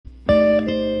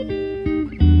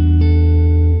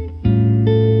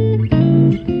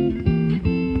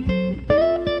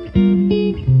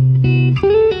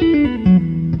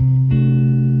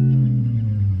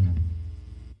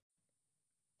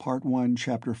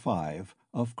Section Chapter 5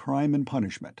 of Crime and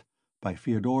Punishment by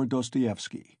Fyodor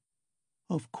Dostoevsky.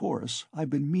 Of course, I've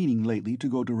been meaning lately to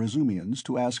go to Razumian's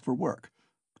to ask for work,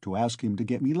 to ask him to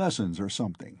get me lessons or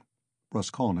something,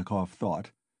 Raskolnikov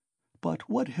thought. But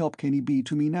what help can he be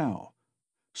to me now?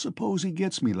 Suppose he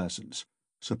gets me lessons.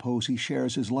 Suppose he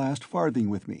shares his last farthing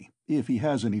with me, if he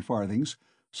has any farthings,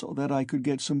 so that I could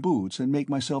get some boots and make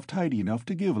myself tidy enough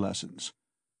to give lessons.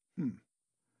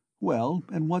 Well,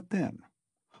 and what then?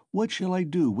 What shall I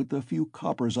do with the few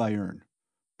coppers I earn?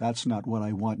 That's not what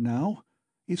I want now.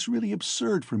 It's really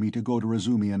absurd for me to go to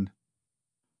Razumian.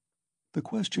 The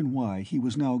question why he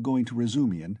was now going to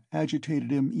Razumian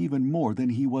agitated him even more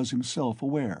than he was himself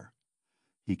aware.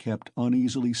 He kept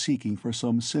uneasily seeking for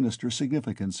some sinister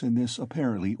significance in this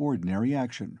apparently ordinary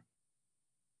action.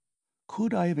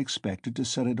 Could I have expected to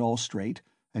set it all straight,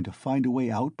 and to find a way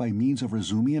out by means of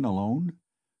Razumian alone?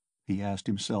 He asked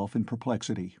himself in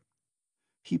perplexity.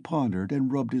 He pondered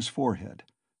and rubbed his forehead,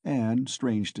 and,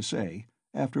 strange to say,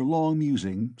 after long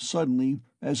musing, suddenly,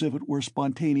 as if it were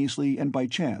spontaneously and by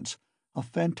chance, a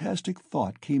fantastic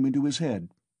thought came into his head.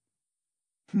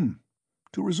 To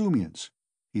Razumian's,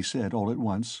 he said all at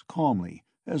once, calmly,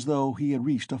 as though he had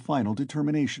reached a final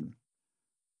determination.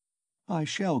 I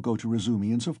shall go to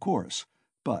Razumian's, of course,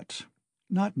 but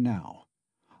not now.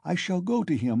 I shall go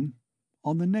to him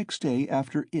on the next day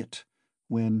after it,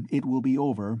 when it will be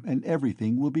over and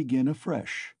everything will begin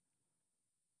afresh.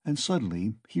 And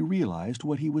suddenly he realized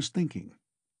what he was thinking.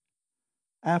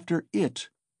 After it,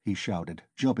 he shouted,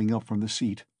 jumping up from the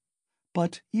seat.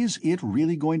 But is it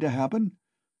really going to happen?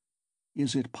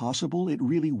 Is it possible it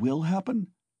really will happen?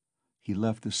 He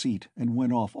left the seat and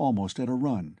went off almost at a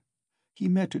run. He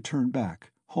meant to turn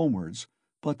back, homewards,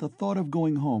 but the thought of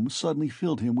going home suddenly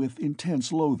filled him with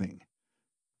intense loathing.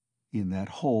 In that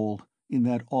hole, in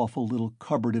that awful little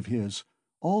cupboard of his,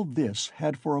 all this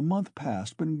had for a month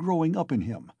past been growing up in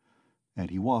him, and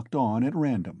he walked on at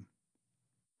random.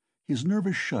 His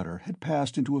nervous shudder had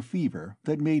passed into a fever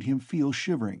that made him feel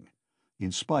shivering.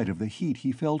 In spite of the heat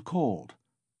he felt cold.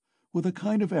 With a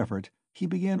kind of effort he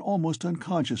began almost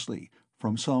unconsciously,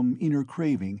 from some inner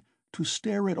craving, to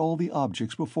stare at all the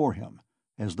objects before him,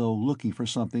 as though looking for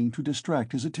something to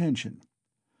distract his attention.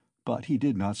 But he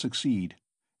did not succeed,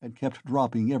 and kept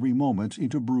dropping every moment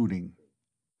into brooding.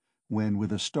 When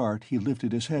with a start he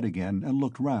lifted his head again and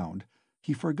looked round,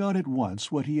 he forgot at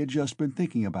once what he had just been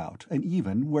thinking about, and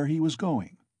even where he was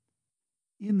going.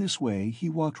 In this way he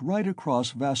walked right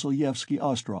across Vassilyevsky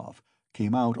Ostrov,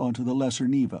 came out onto the Lesser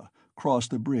Neva, crossed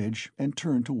the bridge, and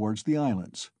turned towards the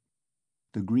islands.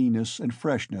 The greenness and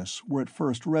freshness were at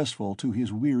first restful to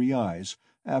his weary eyes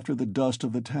after the dust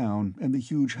of the town and the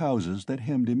huge houses that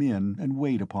hemmed him in and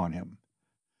weighed upon him.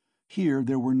 Here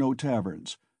there were no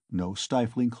taverns, no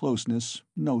stifling closeness,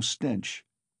 no stench.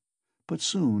 But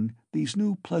soon these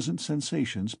new pleasant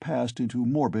sensations passed into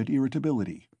morbid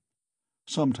irritability.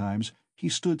 Sometimes he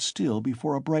stood still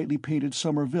before a brightly painted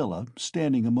summer villa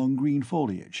standing among green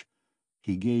foliage.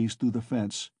 He gazed through the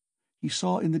fence. He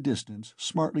saw in the distance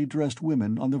smartly dressed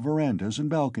women on the verandas and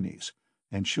balconies,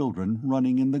 and children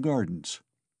running in the gardens.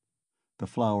 The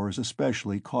flowers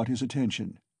especially caught his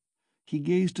attention. He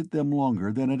gazed at them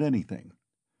longer than at anything.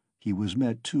 He was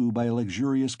met too by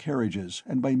luxurious carriages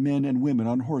and by men and women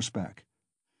on horseback.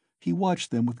 He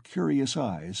watched them with curious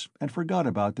eyes, and forgot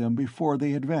about them before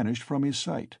they had vanished from his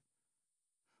sight.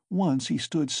 Once he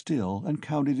stood still and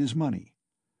counted his money.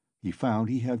 He found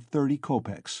he had 30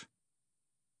 kopecks.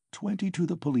 20 to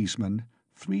the policeman,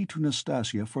 3 to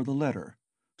Nastasia for the letter.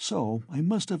 So I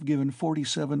must have given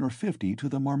 47 or 50 to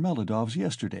the Marmeladovs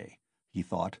yesterday, he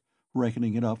thought,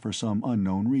 reckoning it up for some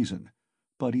unknown reason,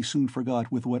 but he soon forgot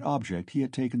with what object he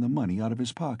had taken the money out of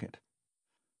his pocket.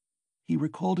 He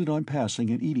recalled it on passing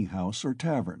an eating-house or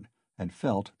tavern, and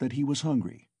felt that he was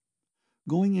hungry.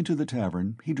 Going into the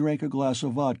tavern, he drank a glass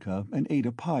of vodka and ate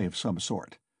a pie of some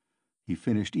sort. He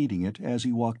finished eating it as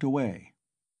he walked away.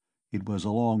 It was a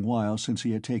long while since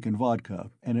he had taken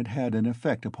vodka, and it had an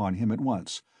effect upon him at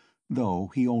once,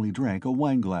 though he only drank a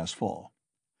wine-glassful.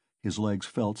 His legs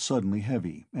felt suddenly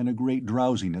heavy, and a great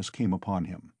drowsiness came upon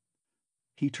him.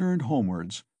 He turned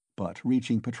homewards, but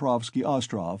reaching Petrovsky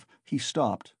Ostrov, he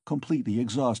stopped, completely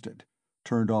exhausted,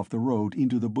 turned off the road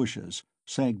into the bushes,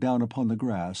 sank down upon the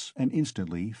grass, and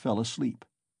instantly fell asleep.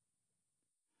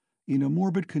 In a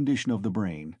morbid condition of the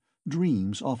brain,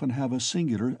 dreams often have a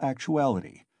singular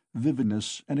actuality,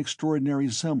 vividness, and extraordinary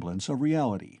semblance of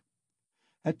reality.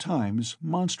 At times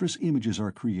monstrous images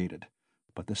are created,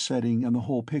 but the setting and the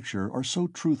whole picture are so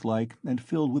truthlike and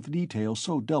filled with details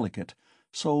so delicate,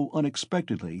 so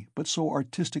unexpectedly but so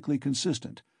artistically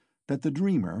consistent, that the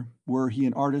dreamer, were he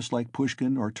an artist like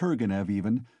Pushkin or Turgenev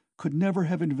even, could never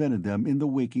have invented them in the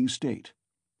waking state.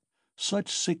 Such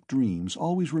sick dreams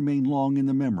always remain long in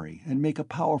the memory and make a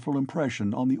powerful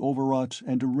impression on the overwrought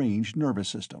and deranged nervous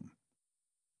system.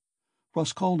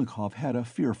 Raskolnikov had a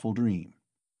fearful dream.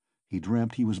 He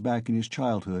dreamt he was back in his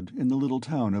childhood in the little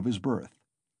town of his birth.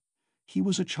 He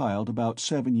was a child about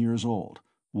 7 years old,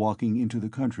 walking into the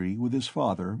country with his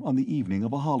father on the evening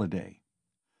of a holiday.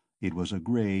 It was a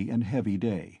grey and heavy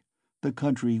day. The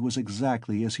country was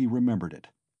exactly as he remembered it.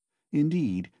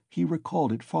 Indeed, he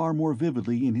recalled it far more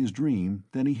vividly in his dream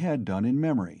than he had done in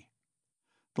memory.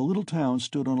 The little town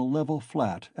stood on a level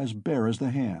flat as bare as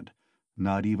the hand,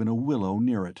 not even a willow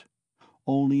near it.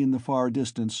 Only in the far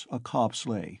distance a copse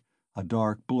lay, a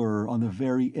dark blur on the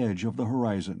very edge of the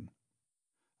horizon.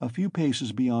 A few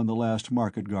paces beyond the last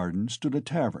market garden stood a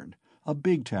tavern, a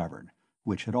big tavern,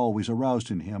 which had always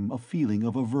aroused in him a feeling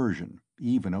of aversion,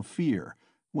 even of fear,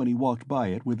 when he walked by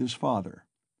it with his father.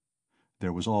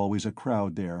 There was always a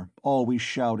crowd there, always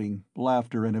shouting,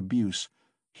 laughter and abuse,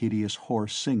 hideous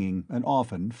hoarse singing, and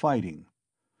often fighting.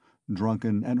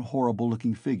 Drunken and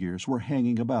horrible-looking figures were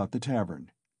hanging about the tavern.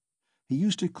 He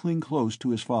used to cling close to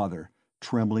his father,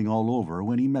 trembling all over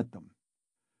when he met them.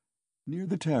 Near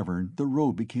the tavern the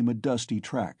road became a dusty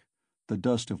track, the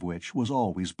dust of which was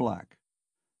always black.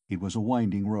 It was a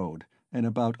winding road, and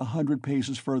about 100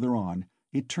 paces further on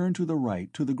it turned to the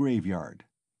right to the graveyard.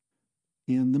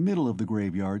 In the middle of the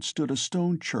graveyard stood a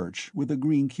stone church with a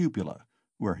green cupola,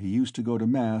 where he used to go to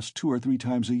mass 2 or 3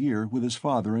 times a year with his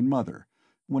father and mother,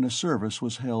 when a service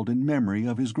was held in memory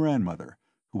of his grandmother,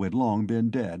 who had long been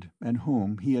dead and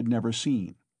whom he had never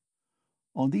seen.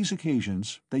 On these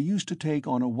occasions they used to take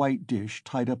on a white dish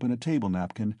tied up in a table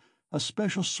napkin a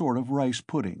special sort of rice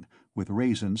pudding, with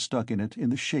raisins stuck in it in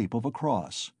the shape of a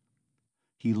cross.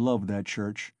 He loved that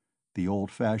church, the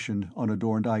old-fashioned,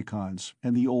 unadorned icons,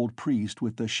 and the old priest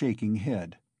with the shaking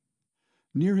head.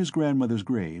 Near his grandmother's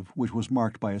grave, which was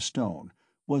marked by a stone,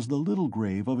 was the little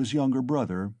grave of his younger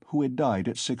brother, who had died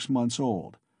at 6 months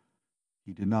old.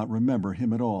 He did not remember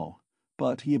him at all,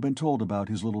 but he had been told about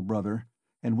his little brother,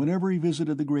 and whenever he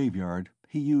visited the graveyard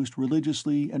he used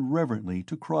religiously and reverently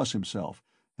to cross himself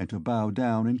and to bow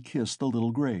down and kiss the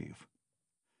little grave.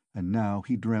 And now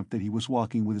he dreamt that he was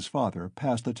walking with his father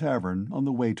past the tavern on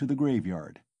the way to the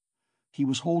graveyard. He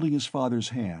was holding his father's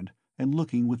hand and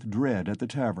looking with dread at the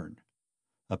tavern.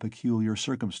 A peculiar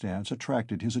circumstance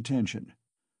attracted his attention.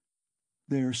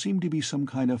 There seemed to be some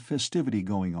kind of festivity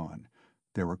going on.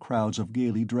 There were crowds of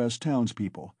gaily dressed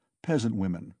townspeople, peasant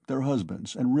women, their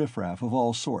husbands, and riffraff of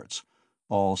all sorts,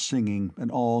 all singing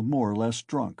and all more or less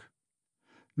drunk.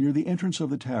 Near the entrance of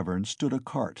the tavern stood a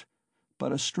cart,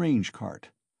 but a strange cart.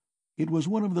 It was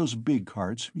one of those big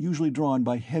carts usually drawn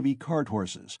by heavy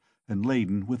cart-horses and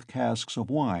laden with casks of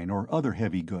wine or other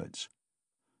heavy goods.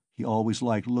 He always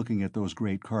liked looking at those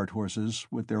great cart-horses,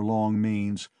 with their long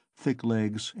manes, thick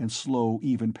legs, and slow,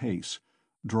 even pace,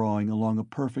 drawing along a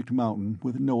perfect mountain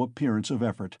with no appearance of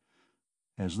effort,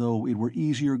 as though it were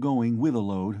easier going with a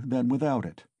load than without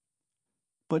it.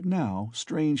 But now,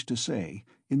 strange to say,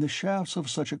 in the shafts of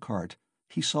such a cart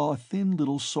he saw a thin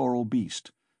little sorrel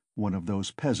beast, one of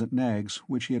those peasant nags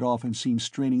which he had often seen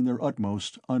straining their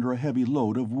utmost under a heavy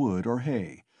load of wood or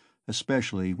hay,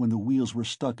 especially when the wheels were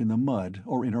stuck in the mud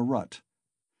or in a rut.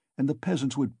 And the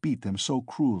peasants would beat them so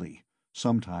cruelly,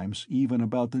 sometimes even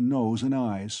about the nose and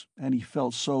eyes, and he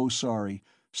felt so sorry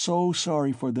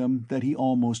for them that he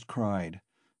almost cried,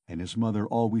 and his mother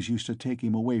always used to take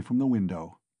him away from the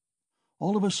window.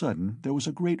 All of a sudden there was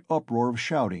a great uproar of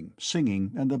shouting,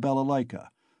 singing, and the balalaika,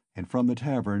 and from the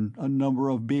tavern a number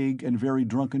of big and very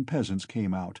drunken peasants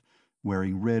came out,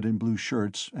 wearing red and blue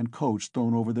shirts and coats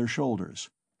thrown over their shoulders.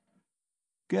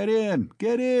 "Get in!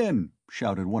 Get in!"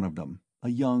 shouted one of them, a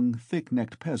young,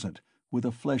 thick-necked peasant, with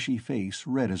a fleshy face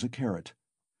red as a carrot.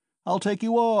 "I'll take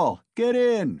you all! Get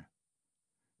in!"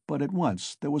 But at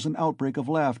once there was an outbreak of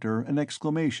laughter and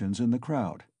exclamations in the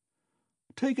crowd.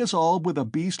 "Take us all with a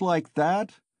beast like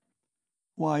that?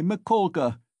 Why,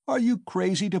 Mikolka, are you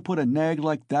crazy to put a nag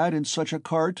like that in such a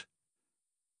cart?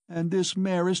 And this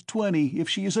mare is 20 if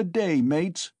she is a day,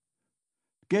 mates."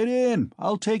 "Get in!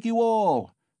 I'll take you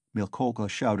all!" Mikolka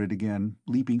shouted again,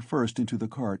 leaping first into the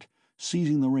cart,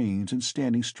 seizing the reins and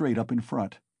standing straight up in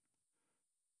front.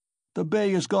 "The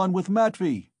bay has gone with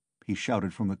Matvey," he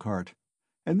shouted from the cart.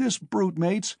 "And this brute,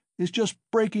 mates, is just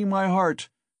breaking my heart.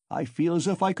 I feel as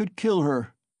if I could kill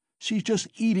her. She's just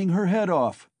eating her head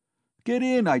off. Get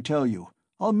in, I tell you.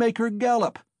 I'll make her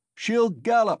gallop. She'll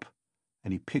gallop."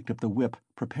 And he picked up the whip,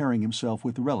 preparing himself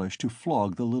with relish to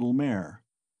flog the little mare.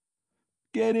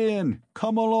 Get in!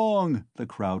 Come along!" the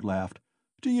crowd laughed.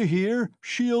 "Do you hear?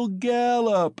 She'll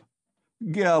gallop!"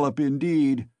 "Gallop,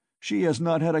 indeed! She has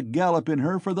not had a gallop in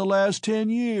her for the last 10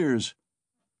 years."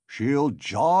 "She'll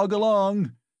jog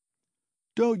along."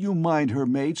 "Don't you mind her,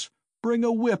 mates. Bring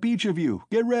a whip, each of you.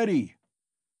 Get ready."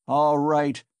 "All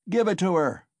right. Give it to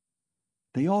her."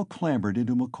 They all clambered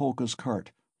into Mikolka's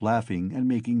cart, laughing and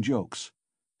making jokes.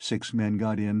 6 men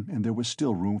got in, and there was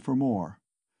still room for more.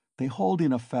 They hauled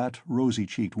in a fat,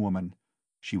 rosy-cheeked woman.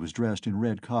 She was dressed in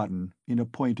red cotton, in a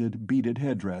pointed, beaded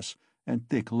headdress, and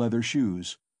thick leather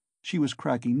shoes. She was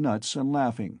cracking nuts and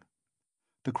laughing.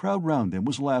 The crowd round them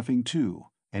was laughing too,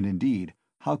 and indeed,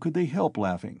 how could they help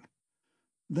laughing?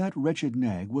 That wretched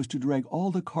nag was to drag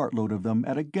all the cartload of them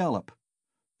at a gallop.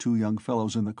 2 young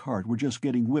fellows in the cart were just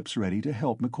getting whips ready to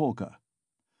help Mikolka.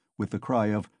 With the cry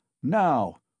of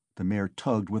 "Now!" the mare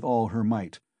tugged with all her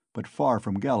might, but far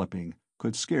from galloping,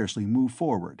 could scarcely move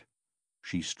forward.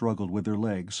 She struggled with her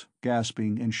legs,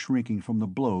 gasping and shrinking from the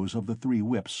blows of the 3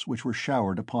 whips which were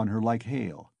showered upon her like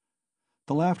hail.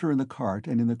 The laughter in the cart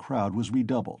and in the crowd was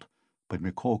redoubled, but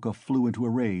Mikolka flew into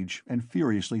a rage and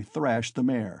furiously thrashed the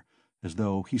mare, as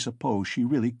though he supposed she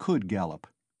really could gallop.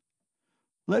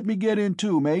 "Let me get in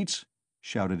too, mates!"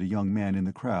 shouted a young man in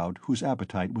the crowd, whose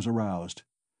appetite was aroused.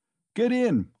 "Get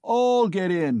in! All get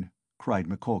in!" cried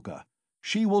Mikolka.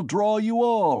 "She will draw you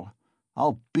all!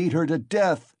 I'll beat her to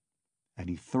death!" And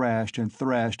he thrashed and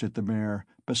thrashed at the mare,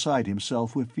 beside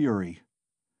himself with fury.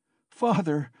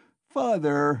 "Father!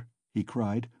 Father!" he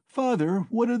cried. "Father,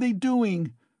 what are they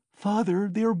doing? Father,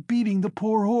 they are beating the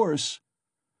poor horse!"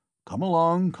 Come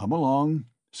along,"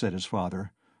 said his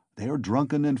father. "They are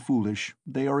drunken and foolish.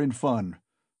 They are in fun.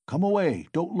 Come away,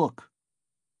 don't look."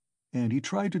 And he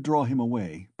tried to draw him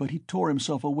away, but he tore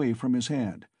himself away from his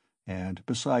hand, and,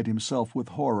 beside himself with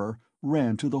horror,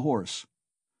 ran to the horse.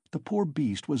 The poor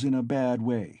beast was in a bad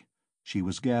way. She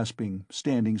was gasping,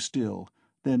 standing still,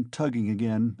 then tugging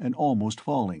again and almost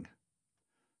falling.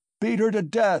 "Beat her to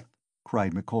death!"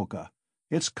 cried Mikolka.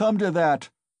 "It's come to that!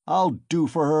 I'll do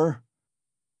for her!"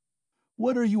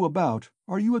 "What are you about?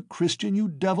 Are you a Christian, you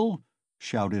devil?"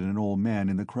 shouted an old man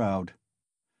in the crowd.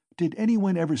 "Did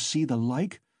anyone ever see the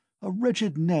like? A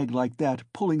wretched nag like that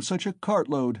pulling such a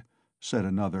cartload," said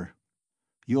another.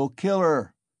 "You'll kill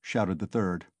her!" shouted the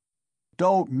third.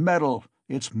 "Don't meddle!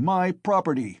 It's my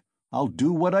property! I'll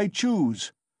do what I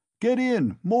choose! Get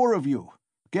in, more of you!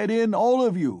 Get in, all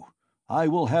of you! I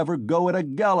will have her go at a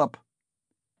gallop!"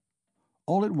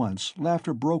 All at once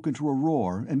laughter broke into a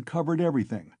roar and covered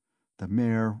everything. The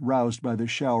mare, roused by the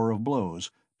shower of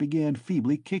blows, began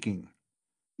feebly kicking.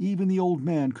 Even the old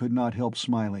man could not help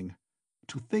smiling.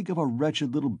 To think of a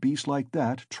wretched little beast like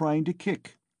that trying to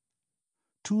kick!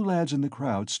 2 lads in the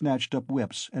crowd snatched up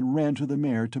whips and ran to the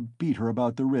mare to beat her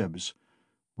about the ribs.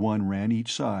 1 ran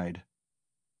each side.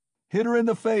 "Hit her in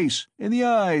the face! In the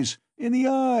eyes! In the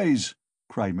eyes!"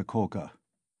 cried Mikolka.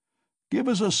 "Give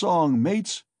us a song,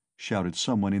 mates!" shouted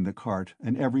someone in the cart,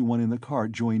 and everyone in the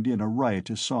cart joined in a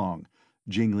riotous song,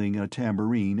 jingling a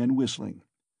tambourine and whistling.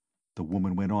 The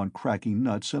woman went on cracking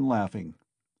nuts and laughing.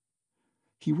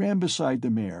 He ran beside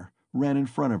the mare, ran in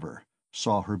front of her,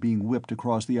 saw her being whipped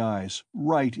across the eyes,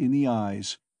 right in the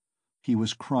eyes. He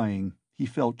was crying, he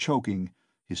felt choking,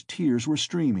 his tears were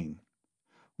streaming.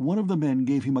 One of the men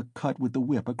gave him a cut with the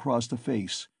whip across the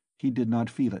face. He did not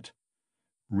feel it.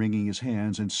 Wringing his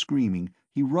hands and screaming,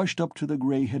 he rushed up to the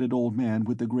gray-headed old man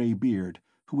with the gray beard,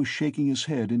 who was shaking his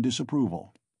head in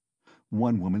disapproval.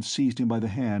 One woman seized him by the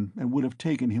hand and would have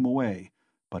taken him away,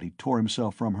 but he tore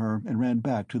himself from her and ran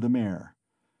back to the mare.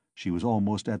 She was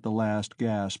almost at the last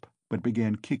gasp, but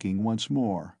began kicking once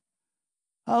more.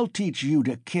 "I'll teach you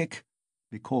to kick!"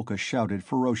 Mikolka shouted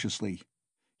ferociously.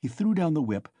 He threw down the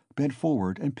whip, bent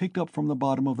forward and picked up from the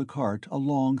bottom of the cart a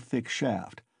long, thick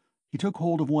shaft. He took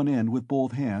hold of one end with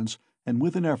both hands, and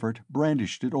with an effort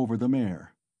brandished it over the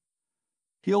mare.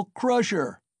 "He'll crush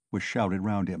her!" was shouted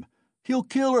round him. "He'll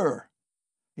kill her!"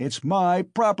 "It's my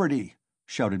property!"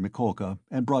 shouted Mikolka,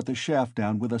 and brought the shaft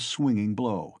down with a swinging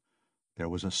blow. There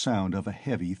was a sound of a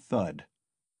heavy thud.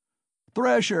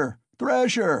 "Thrasher!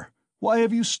 Thrasher! Why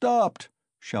have you stopped?"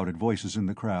 shouted voices in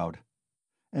the crowd.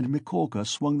 And Mikolka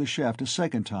swung the shaft a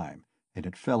second time, and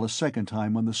it fell a second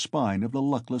time on the spine of the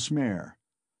luckless mare.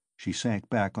 She sank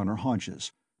back on her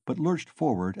haunches, but lurched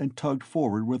forward and tugged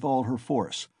forward with all her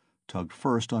force, tugged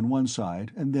first on one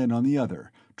side and then on the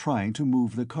other, trying to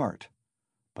move the cart.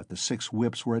 But the 6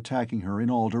 whips were attacking her in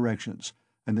all directions,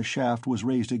 and the shaft was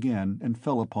raised again and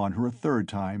fell upon her a third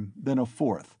time, then a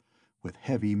fourth, with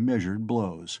heavy measured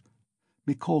blows.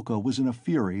 Mikolka was in a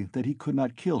fury that he could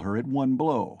not kill her at one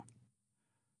blow.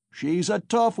 "She's a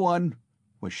tough one!"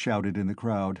 was shouted in the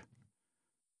crowd.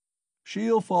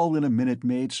 "She'll fall in a minute,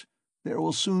 mates. There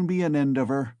will soon be an end of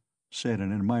her," said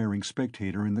an admiring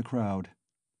spectator in the crowd.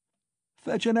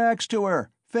 "Fetch an axe to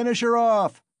her! Finish her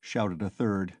off!" shouted a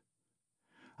third.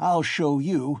 "I'll show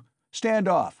you! Stand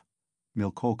off!"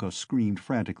 Milkolka screamed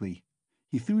frantically.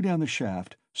 He threw down the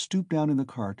shaft, stooped down in the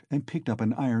cart, and picked up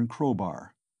an iron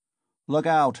crowbar. "Look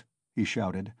out!" he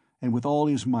shouted, and with all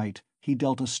his might he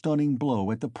dealt a stunning blow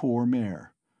at the poor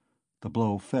mare. The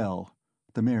blow fell.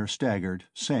 The mare staggered,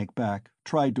 sank back,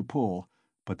 tried to pull,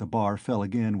 but the bar fell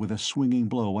again with a swinging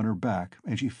blow on her back,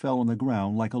 and she fell on the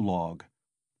ground like a log.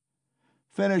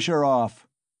 "Finish her off!"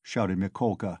 shouted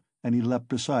Mikolka, and he leapt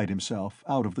beside himself,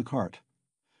 out of the cart.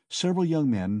 Several young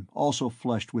men, also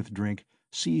flushed with drink,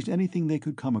 seized anything they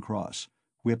could come across,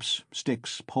 whips,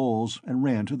 sticks, poles, and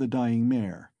ran to the dying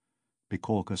mare.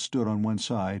 Mikolka stood on one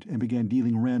side and began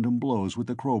dealing random blows with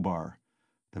the crowbar.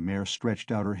 The mare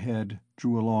stretched out her head,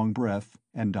 drew a long breath,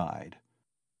 and died.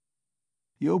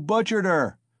 "You butchered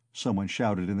her!" someone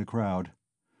shouted in the crowd.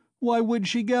 "Why wouldn't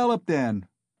she gallop, then?"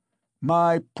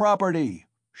 "My property!"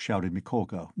 shouted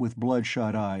Mikolka, with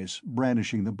bloodshot eyes,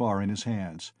 brandishing the bar in his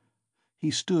hands.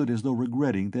 He stood as though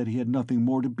regretting that he had nothing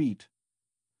more to beat.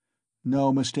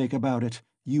 "No mistake about it,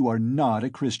 you are not a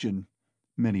Christian,"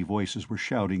 many voices were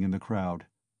shouting in the crowd.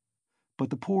 But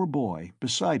the poor boy,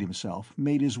 beside himself,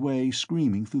 made his way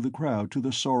screaming through the crowd to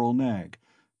the sorrel nag,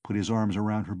 put his arms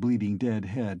around her bleeding dead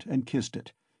head and kissed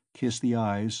it, kissed the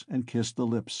eyes and kissed the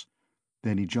lips.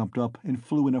 Then he jumped up and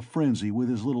flew in a frenzy with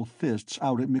his little fists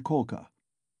out at Mikolka.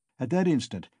 At that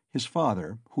instant his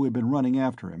father, who had been running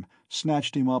after him,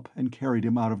 snatched him up and carried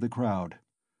him out of the crowd.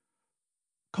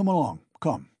 "Come along,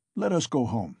 come, let us go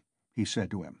home," he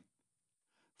said to him.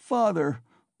 "Father,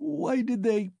 why did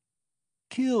they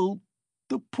kill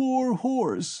the poor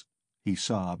horse?" he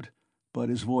sobbed, but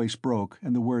his voice broke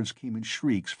and the words came in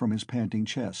shrieks from his panting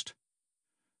chest.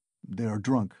 "They are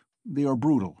drunk. They are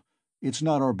brutal. It's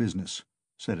not our business,"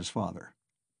 said his father.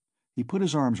 He put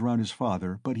his arms round his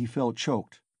father, but he felt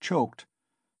choked.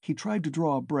 He tried to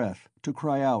draw a breath, to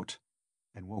cry out,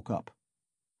 and woke up.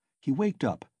 He waked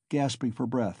up, gasping for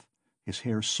breath, his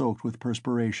hair soaked with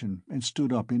perspiration, and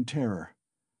stood up in terror.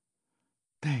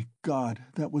 "Thank God,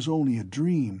 that was only a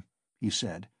dream," he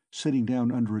said, sitting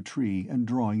down under a tree and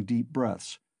drawing deep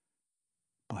breaths.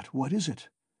 "But what is it?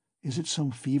 Is it some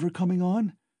fever coming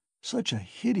on? Such a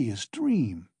hideous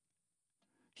dream!"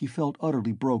 He felt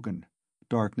utterly broken.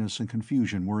 Darkness and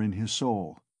confusion were in his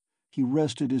soul. He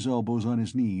rested his elbows on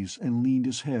his knees and leaned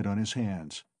his head on his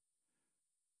hands.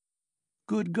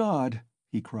 "Good God!"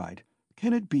 he cried.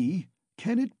 Can it be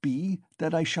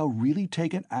that I shall really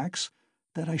take an axe,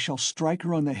 that I shall strike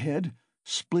her on the head,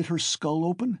 split her skull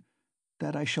open,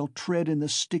 that I shall tread in the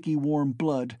sticky warm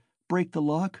blood, break the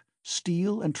lock,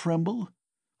 steal and tremble,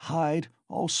 hide,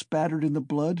 all spattered in the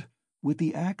blood, with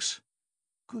the axe?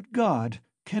 Good God,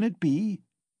 can it be?"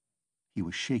 He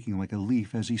was shaking like a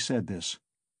leaf as he said this.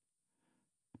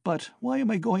 "But why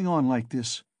am I going on like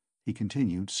this?" he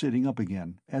continued, sitting up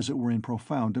again, as it were in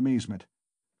profound amazement.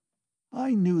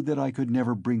 "I knew that I could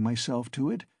never bring myself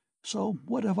to it, so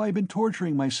what have I been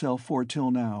torturing myself for till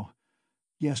now?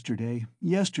 Yesterday,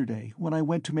 when I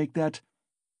went to make that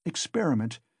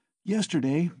experiment,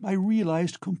 yesterday I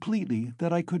realized completely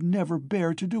that I could never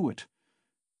bear to do it.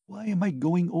 Why am I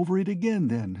going over it again,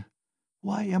 then?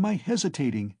 Why am I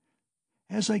hesitating?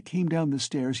 As I came down the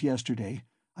stairs yesterday,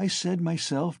 I said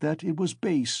myself that it was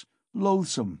base,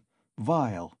 loathsome,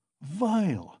 vile.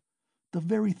 The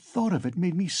very thought of it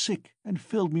made me sick and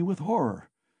filled me with horror.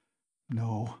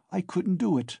 No, I couldn't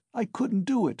do it.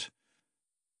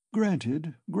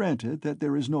 Granted that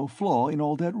there is no flaw in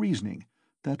all that reasoning,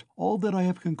 that all that I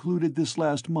have concluded this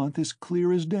last month is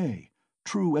clear as day,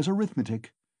 true as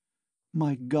arithmetic.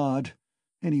 My God!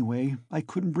 Anyway, I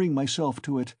couldn't bring myself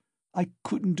to it. I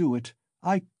couldn't do it.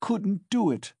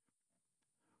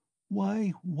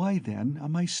 Why then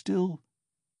am I still—"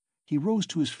 He rose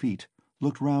to his feet,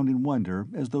 looked round in wonder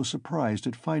as though surprised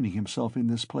at finding himself in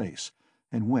this place,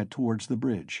 and went towards the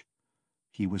bridge.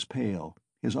 He was pale,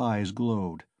 his eyes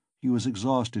glowed, he was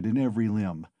exhausted in every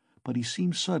limb, but he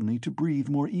seemed suddenly to breathe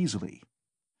more easily.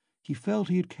 He felt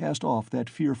he had cast off that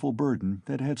fearful burden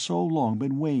that had so long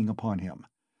been weighing upon him,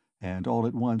 and all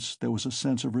at once there was a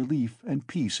sense of relief and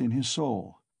peace in his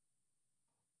soul.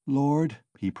 "Lord,"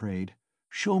 he prayed,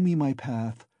 "show me my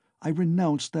path. I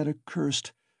renounce that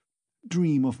accursed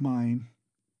dream of mine."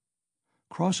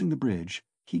 Crossing the bridge,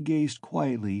 he gazed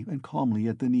quietly and calmly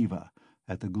at the Neva,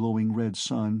 at the glowing red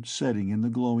sun setting in the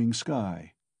glowing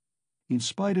sky. In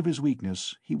spite of his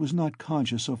weakness, he was not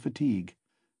conscious of fatigue.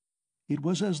 It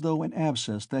was as though an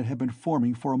abscess that had been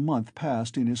forming for a month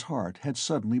past in his heart had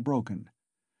suddenly broken.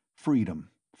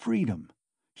 Freedom, freedom!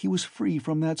 He was free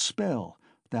from that spell,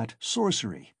 that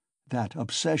sorcery, that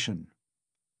obsession.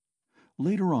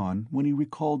 Later on, when he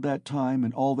recalled that time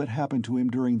and all that happened to him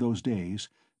during those days,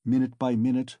 minute by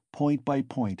minute, point by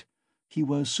point, he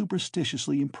was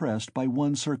superstitiously impressed by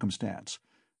one circumstance,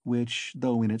 which,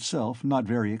 though in itself not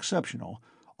very exceptional,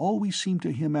 always seemed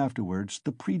to him afterwards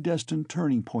the predestined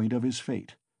turning point of his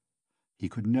fate. He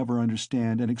could never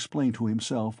understand and explain to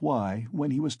himself why, when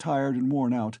he was tired and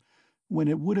worn out, when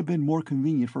it would have been more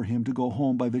convenient for him to go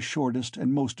home by the shortest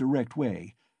and most direct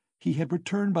way, he had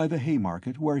returned by the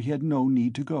Haymarket where he had no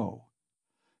need to go.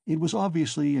 It was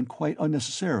obviously and quite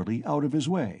unnecessarily out of his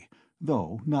way,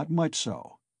 though not much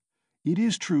so. It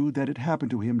is true that it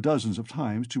happened to him dozens of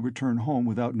times to return home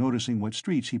without noticing what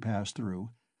streets he passed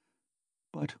through.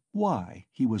 But why,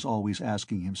 he was always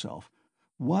asking himself,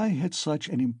 why had such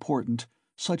an important,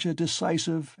 such a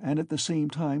decisive, and at the same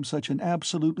time such an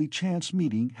absolutely chance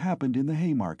meeting happened in the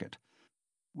Haymarket,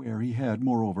 where he had,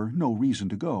 moreover, no reason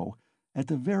to go, at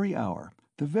the very hour,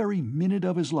 the very minute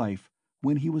of his life,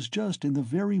 when he was just in the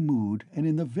very mood and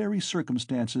in the very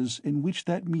circumstances in which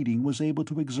that meeting was able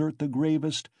to exert the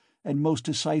gravest and most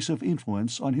decisive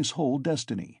influence on his whole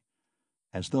destiny,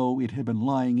 as though it had been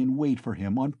lying in wait for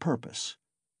him on purpose.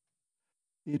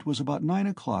 It was about 9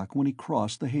 o'clock when he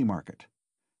crossed the Haymarket.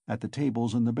 At the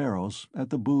tables and the barrows, at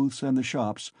the booths and the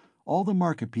shops, all the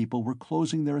market people were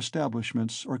closing their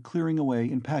establishments or clearing away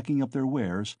and packing up their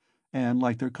wares, and,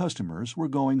 like their customers, were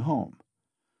going home.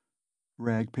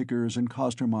 Rag-pickers and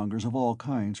costermongers of all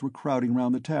kinds were crowding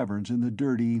round the taverns in the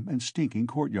dirty and stinking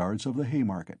courtyards of the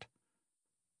Haymarket.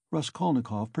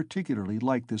 Raskolnikov particularly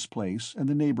liked this place and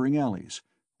the neighbouring alleys,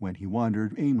 when he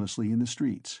wandered aimlessly in the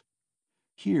streets.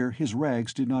 Here his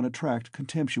rags did not attract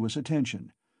contemptuous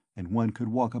attention, and one could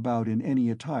walk about in any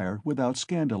attire without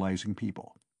scandalizing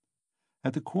people.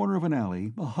 At the corner of an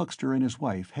alley a huckster and his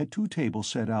wife had 2 tables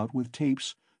set out with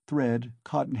tapes, thread,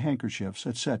 cotton handkerchiefs,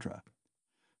 etc.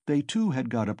 They too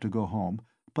had got up to go home,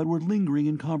 but were lingering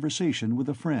in conversation with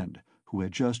a friend, who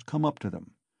had just come up to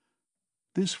them.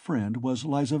 This friend was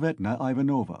Lizaveta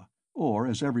Ivanovna, or,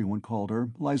 as everyone called her,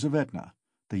 Lizavetna,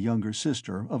 the younger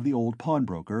sister of the old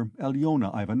pawnbroker,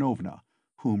 Alyona Ivanovna,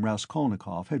 whom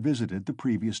Raskolnikov had visited the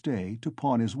previous day to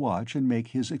pawn his watch and make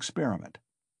his experiment.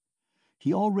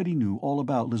 He already knew all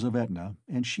about Lizavetna,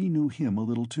 and she knew him a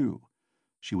little too.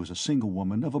 She was a single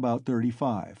woman of about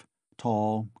 35,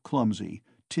 tall, clumsy,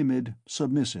 timid,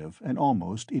 submissive, and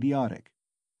almost idiotic.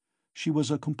 She was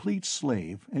a complete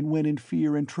slave, and went in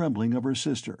fear and trembling of her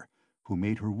sister, who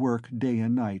made her work day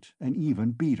and night, and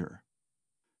even beat her.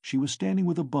 She was standing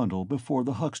with a bundle before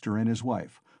the huckster and his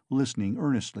wife, listening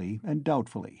earnestly and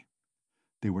doubtfully.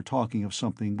 They were talking of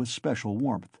something with special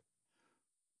warmth.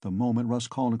 The moment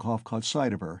Raskolnikov caught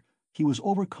sight of her, he was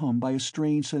overcome by a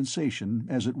strange sensation,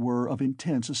 as it were, of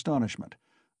intense astonishment,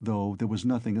 though there was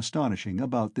nothing astonishing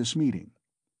about this meeting.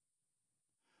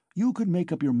 "You could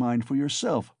make up your mind for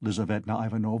yourself, Lizaveta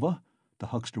Ivanovna," the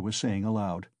huckster was saying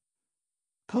aloud.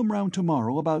 "Come round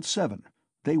tomorrow about 7.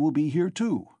 They will be here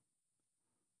too."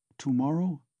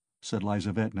 "Tomorrow?" said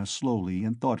Lizavetna slowly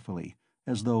and thoughtfully,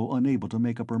 as though unable to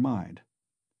make up her mind.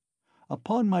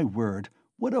 "Upon my word,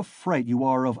 what a fright you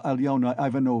are of Alyona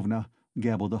Ivanovna,"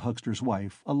 gabbled the huckster's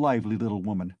wife, a lively little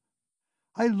woman.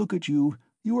 "I look at you,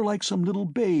 you are like some little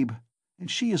babe, and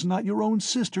she is not your own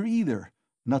sister either,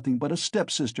 nothing but a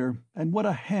step-sister, and what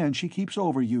a hand she keeps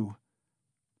over you."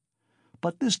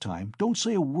 "But this time don't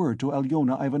say a word to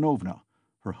Alyona Ivanovna,"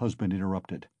 her husband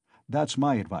interrupted. "That's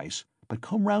my advice, but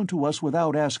come round to us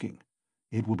without asking.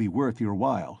 It will be worth your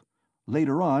while.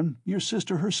 Later on, your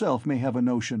sister herself may have a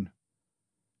notion."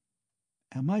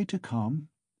 "Am I to come?"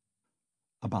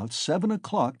 "About 7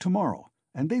 o'clock tomorrow,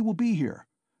 and they will be here.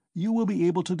 You will be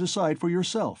able to decide for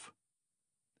yourself.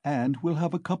 And we'll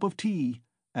have a cup of tea,"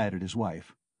 added his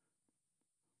wife.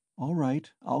 "All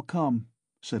right, I'll come,"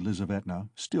 said Lizavetna,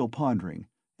 still pondering,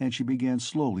 and she began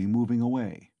slowly moving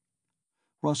away.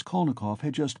 Raskolnikov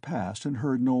had just passed and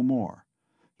heard no more.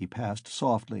 He passed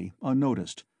softly,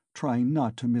 unnoticed, trying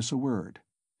not to miss a word.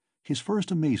 His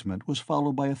first amazement was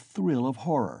followed by a thrill of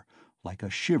horror, like a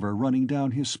shiver running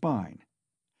down his spine.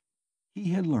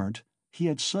 He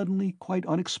had suddenly, quite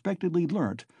unexpectedly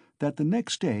learnt, that the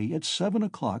next day at 7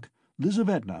 o'clock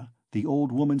Lizavetna, the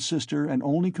old woman's sister and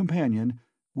only companion,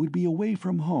 would be away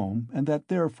from home, and that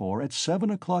therefore at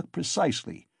 7 o'clock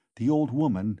precisely the old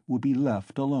woman would be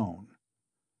left alone.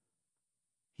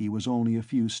 He was only a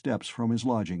few steps from his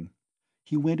lodging.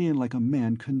 He went in like a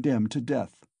man condemned to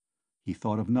death. He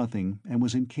thought of nothing, and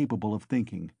was incapable of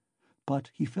thinking, but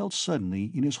he felt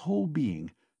suddenly in his whole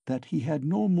being that he had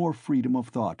no more freedom of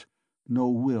thought, no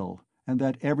will, and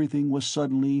that everything was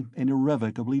suddenly and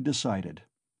irrevocably decided.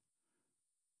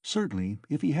 Certainly,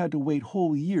 if he had to wait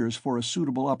whole years for a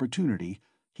suitable opportunity,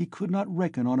 he could not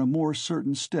reckon on a more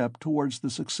certain step towards the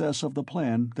success of the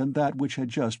plan than that which had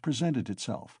just presented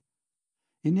itself.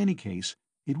 In any case,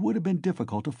 it would have been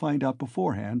difficult to find out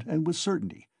beforehand and with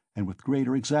certainty, and with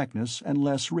greater exactness and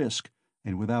less risk,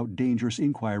 and without dangerous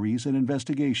inquiries and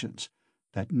investigations,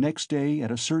 that next day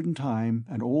at a certain time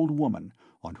an old woman,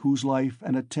 on whose life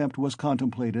an attempt was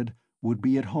contemplated, would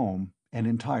be at home and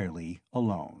entirely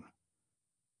alone.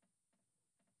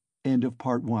 End of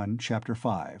Part 1, Chapter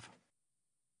 5.